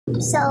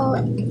So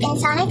in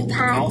Sonic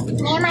Pi,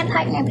 me and my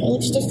partner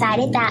Paige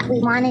decided that we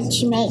wanted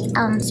to make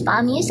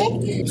spa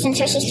music. Since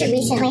her sister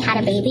recently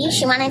had a baby,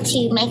 she wanted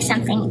to make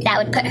something that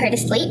would put her to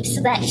sleep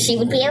so that she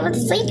would be able to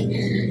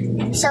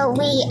sleep. So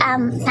we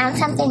found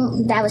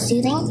something that was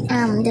soothing,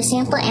 the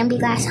sample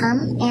Ambiglass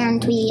Hum,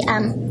 and we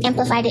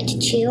amplified it to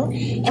Chew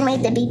and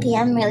made the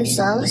BPM really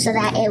slow so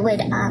that it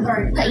would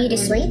put you to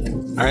sleep.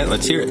 All right,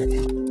 let's hear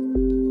it.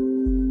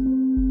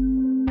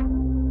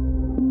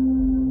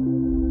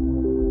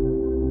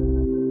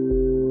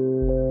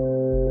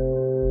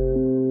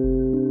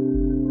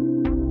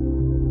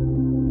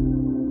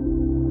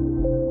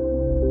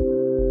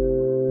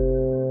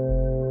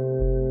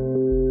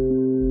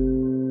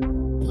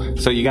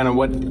 So you gonna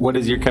what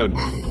is your code?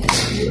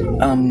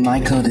 My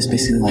code is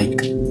basically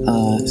like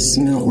a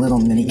small little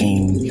mini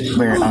game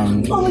where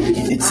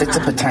it sets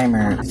up a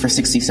timer for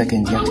 60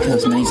 seconds. You have to kill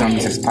as many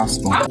zombies as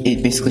possible.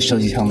 It basically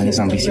shows you how many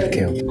zombies you've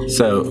killed.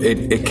 So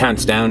it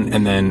counts down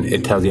and then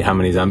it tells you how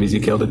many zombies you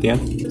killed at the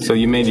end. So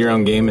you made your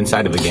own game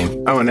inside of the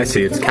game. Oh, and I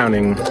see it's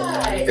counting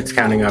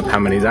up how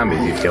many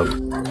zombies you've killed.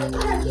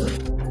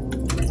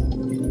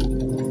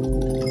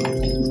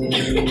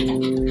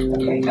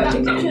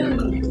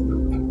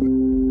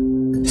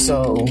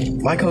 So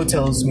my code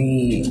tells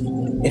me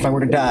if I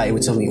were to die, it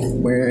would tell me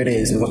where it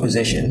is and what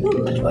position,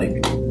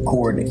 like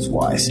coordinates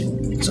wise.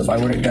 So if I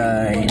were to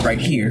die right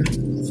here,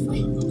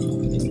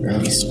 where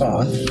we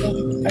spawn,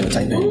 I would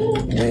type in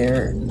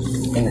where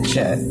in the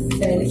chat,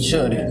 and it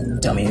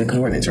should tell me the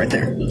coordinates right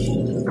there.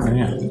 Oh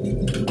yeah.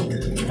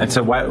 And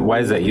so why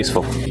is that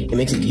useful? It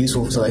makes it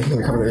useful so I can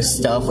recover their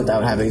stuff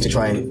without having to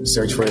try and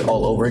search for it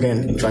all over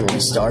again and try and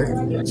restart.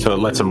 So it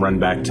lets them run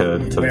back to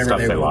the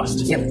stuff they lost.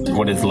 Yep.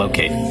 What is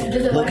locate?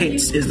 Locate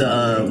is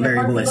the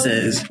variable that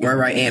says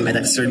wherever I am at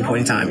that certain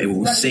point in time, it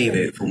will save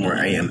it from where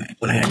I am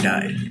when I had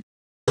died.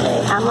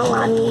 Hey, I'm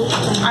Alani.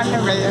 I'm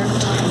Narrator.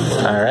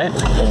 All right.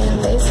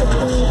 And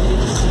basically,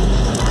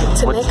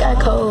 to make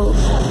our code,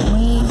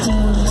 we do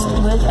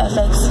Squid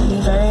FX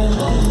reverb,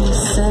 we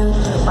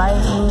synth,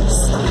 live loops,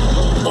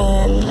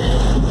 and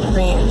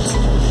bands.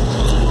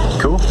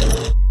 Cool.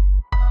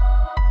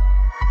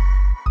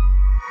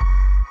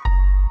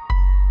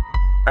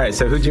 All right,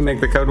 so who'd you make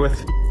the code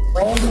with?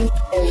 Randy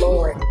and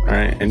Lauren. All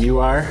right, and you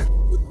are?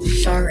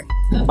 Sorry.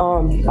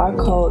 Our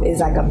code is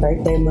like a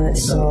birthday month,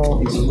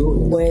 so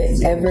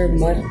whatever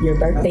month your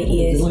birthday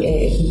is,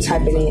 if you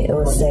type it in, it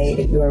will say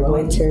if you're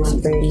winter,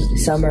 spring,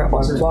 summer,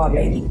 or fall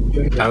baby.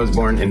 I was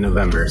born in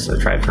November, so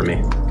try it for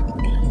me.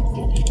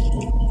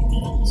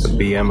 So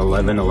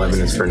BM11, 11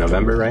 is for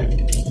November, right?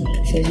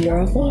 Says you're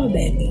a fall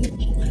baby.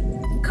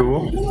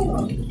 Cool.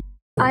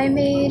 I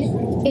made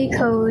a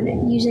code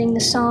using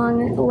the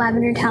song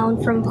Lavender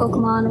Town from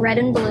Pokemon Red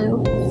and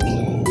Blue.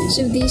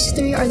 So these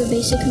three are the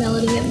basic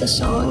melody of the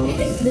song.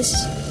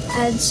 This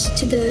adds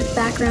to the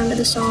background of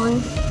the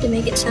song to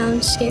make it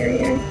sound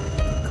scarier.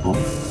 Cool.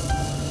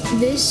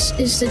 This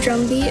is the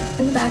drum beat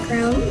in the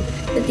background,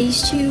 but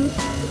these two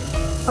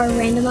are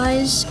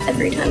randomized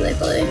every time they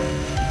play.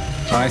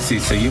 Oh, I see.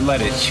 So you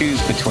let it choose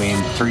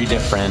between 3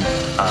 different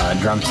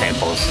drum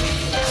samples.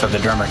 So the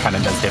drummer kind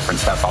of does different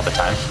stuff all the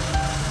time.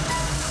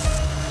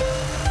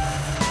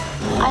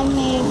 I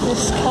made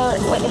this code,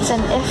 it's an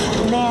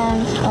if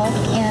then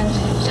and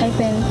type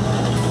in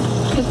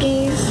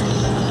cookies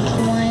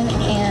 1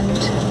 and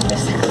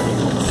this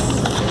happens.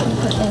 You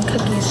put in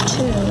cookies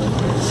 2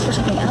 for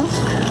something else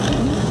to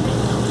happen.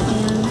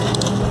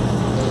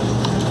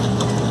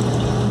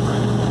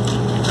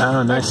 And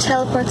oh, nice. It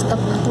teleports a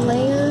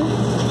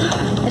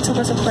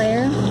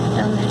player.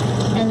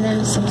 And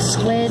then some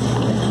squid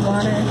with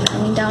water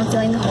coming down,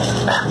 filling the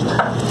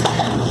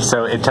hole.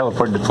 So it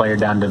teleported the player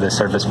down to the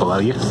surface below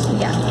you?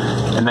 Yeah.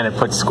 And then it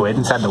puts squid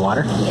inside the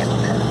water? Yep.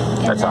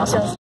 That's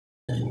awesome.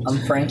 I'm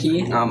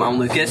Frankie. I'm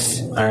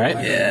Lucas. All right.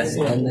 Yes.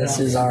 And this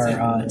is our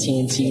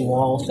TNT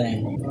Wall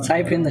thing.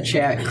 Type in the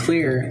chat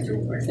clear,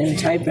 then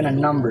type in a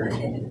number,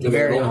 the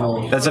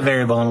variable. That's a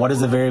variable, and what does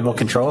the variable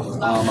control?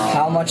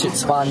 How much it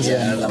spawns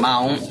in. The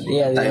amount.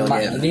 Yeah,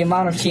 the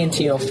amount of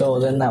TNT it'll fill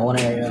within that one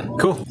area.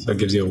 Cool. So it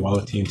gives you a wall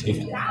of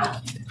TNT.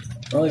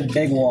 Really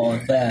big wall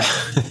at that.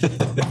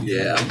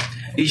 Yeah.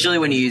 Usually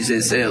when you use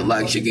this, it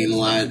lags your game a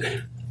lot.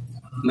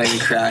 Make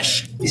it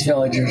crash. These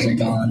villagers are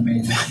gone,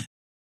 man.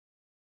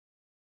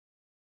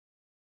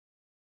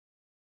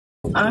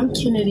 I'm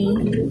Kennedy.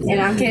 And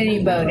I'm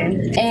Kennedy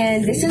Bowden.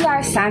 And this is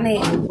our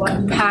Sonic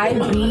Pi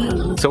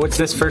beat. So what's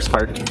this first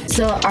part?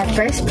 So our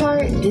first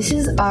part, this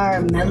is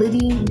our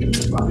melody.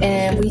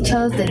 And we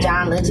chose the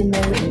John Legend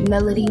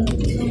melody.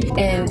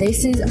 And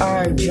this is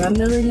our drum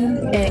melody.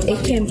 And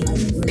it can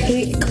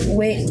pick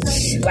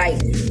which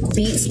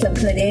beats to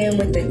put in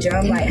with the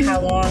drum, like how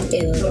long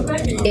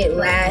it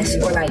lasts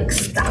or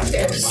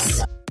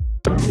stops.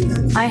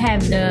 I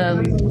have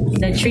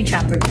the tree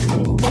chopper.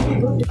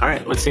 All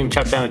right, let's see him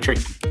chop down a tree.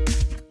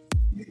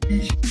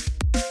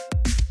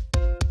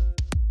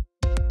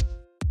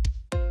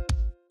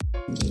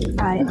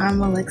 Hi,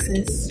 I'm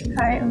Alexis.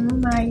 Hi, I'm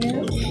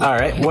Amaya. All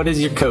right, what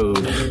is your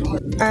code?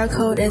 Our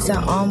code is an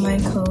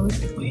online code.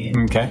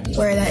 Okay.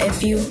 Where that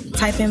if you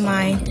type in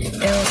mine, it'll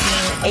be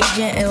an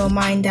agent, it will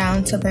mine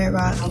down to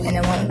bedrock, and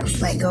it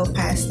won't like go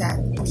past that.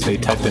 So you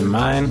type in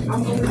mine.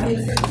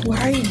 Where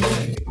are you?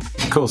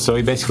 Cool. So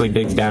he basically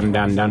digs down and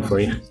down and down for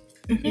you.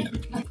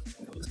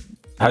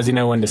 How does he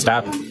know when to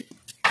stop?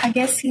 I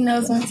guess he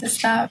knows when to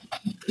stop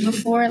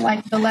before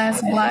like the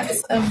last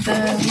blocks of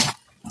the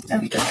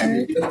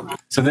earth.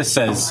 So this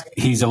says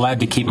he's allowed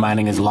to keep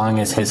mining as long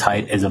as his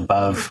height is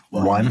above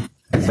 1.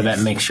 So that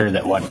makes sure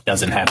that what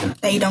doesn't happen.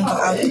 That you don't go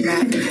out the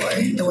map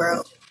or the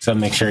world. So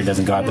make sure it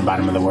doesn't go out the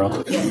bottom of the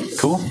world. Yes.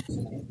 Cool.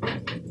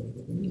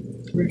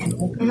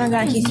 Oh my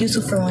god, he's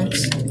useful for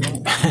once.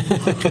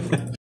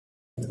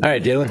 All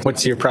right, Dylan,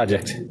 what's your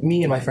project?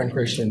 Me and my friend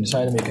Christian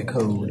decided to make a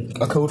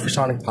code for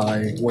Sonic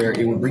Pi where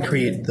it would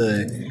recreate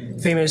the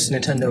famous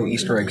Nintendo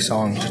Easter egg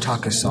song,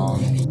 Chitaka's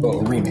song, but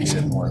remix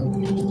it more.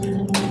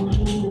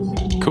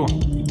 Cool.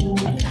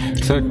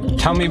 So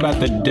tell me about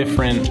the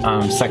different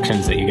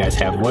sections that you guys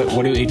have.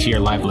 What do each of your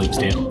live loops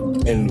do?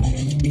 And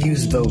we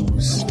use the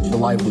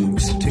live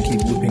loops, to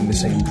keep looping the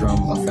same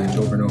drum effect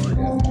over and over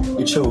again.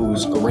 It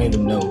chose a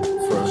random note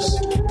for us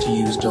to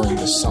use during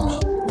the song.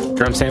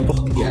 Drum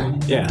sample? Yeah.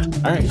 Yeah.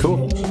 All right,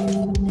 cool.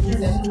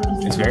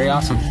 It's very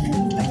awesome.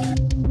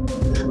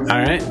 All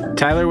right,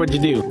 Tyler, what'd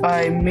you do?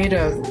 I made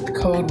a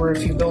code where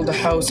if you build a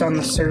house on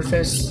the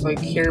surface, like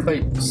here,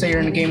 but say you're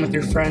in a game with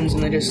your friends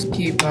and they just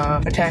keep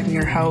attacking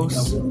your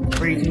house,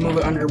 where you can move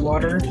it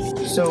underwater.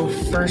 So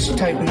first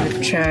type in the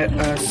chat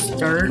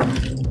start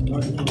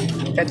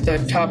at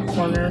the top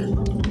corner,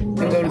 and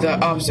go to the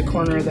opposite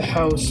corner of the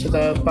house to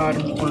the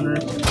bottom corner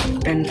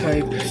and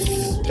type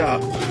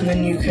stop. And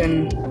then you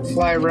can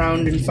fly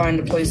around and find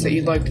a place that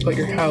you'd like to put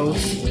your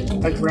house.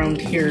 Like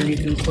around here, you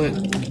can click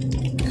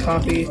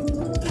copy,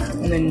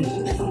 and then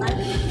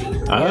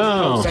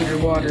Oh.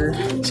 underwater.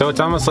 So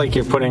it's almost like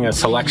you're putting a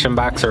selection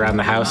box around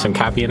the house and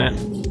copying it,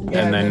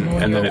 Yeah, and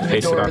then it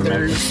pastes it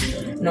automatically.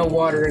 There's no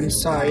water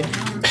inside.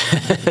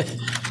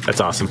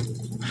 That's awesome.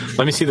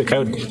 Let me see the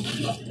code.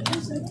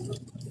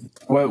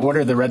 What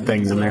are the red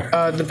things in there?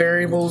 The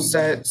variables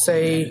that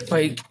say,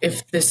 like,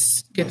 if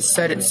this gets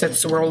set, it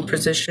sets the world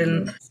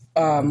position.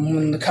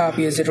 When the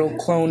copy is, it'll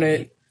clone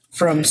it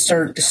from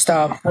start to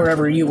stop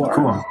wherever you are.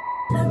 Cool.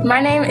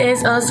 My name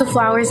is Osso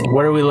Flowers.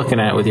 What are we looking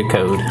at with your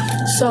code?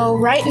 So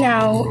right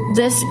now,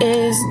 this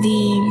is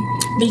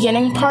the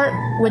beginning part,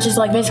 which is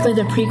like basically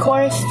the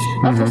pre-chorus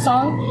of the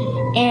song.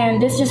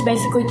 And this just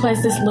basically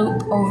plays this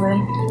loop over.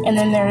 And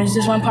then there's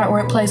this one part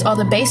where it plays all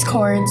the bass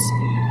chords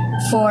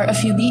for a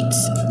few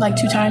beats, like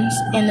 2 times.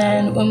 And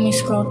then when we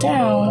scroll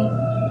down,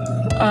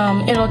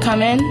 it'll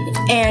come in,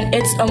 and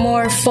it's a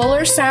more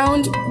fuller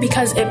sound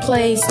because it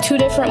plays 2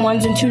 different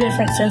ones in 2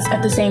 different synths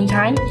at the same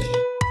time.